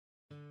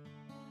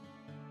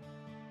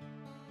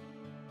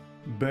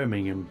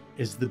Birmingham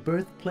is the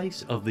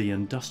birthplace of the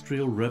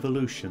Industrial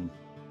Revolution.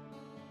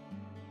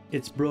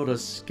 It's brought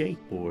us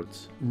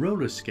skateboards,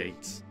 roller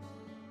skates,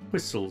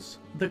 whistles,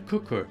 the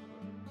cooker,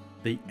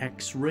 the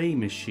X-ray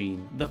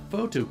machine, the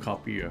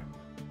photocopier,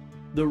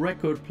 the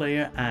record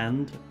player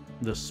and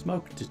the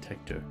smoke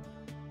detector.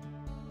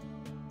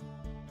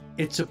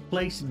 It's a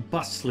place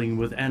bustling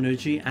with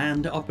energy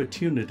and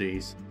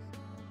opportunities.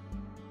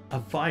 A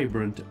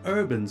vibrant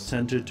urban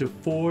centre to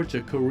forge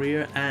a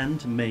career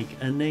and make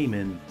a name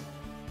in.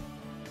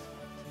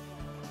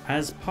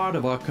 As part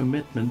of our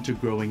commitment to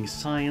growing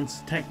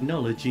science,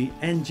 technology,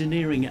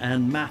 engineering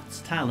and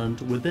maths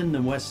talent within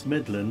the West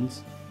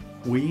Midlands,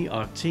 we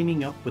are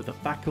teaming up with the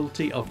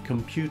Faculty of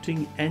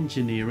Computing,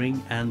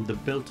 Engineering and the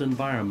Built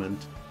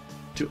Environment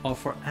to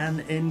offer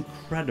an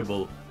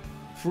incredible,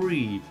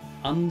 free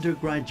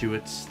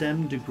undergraduate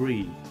STEM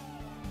degree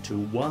to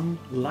one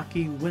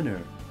lucky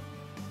winner.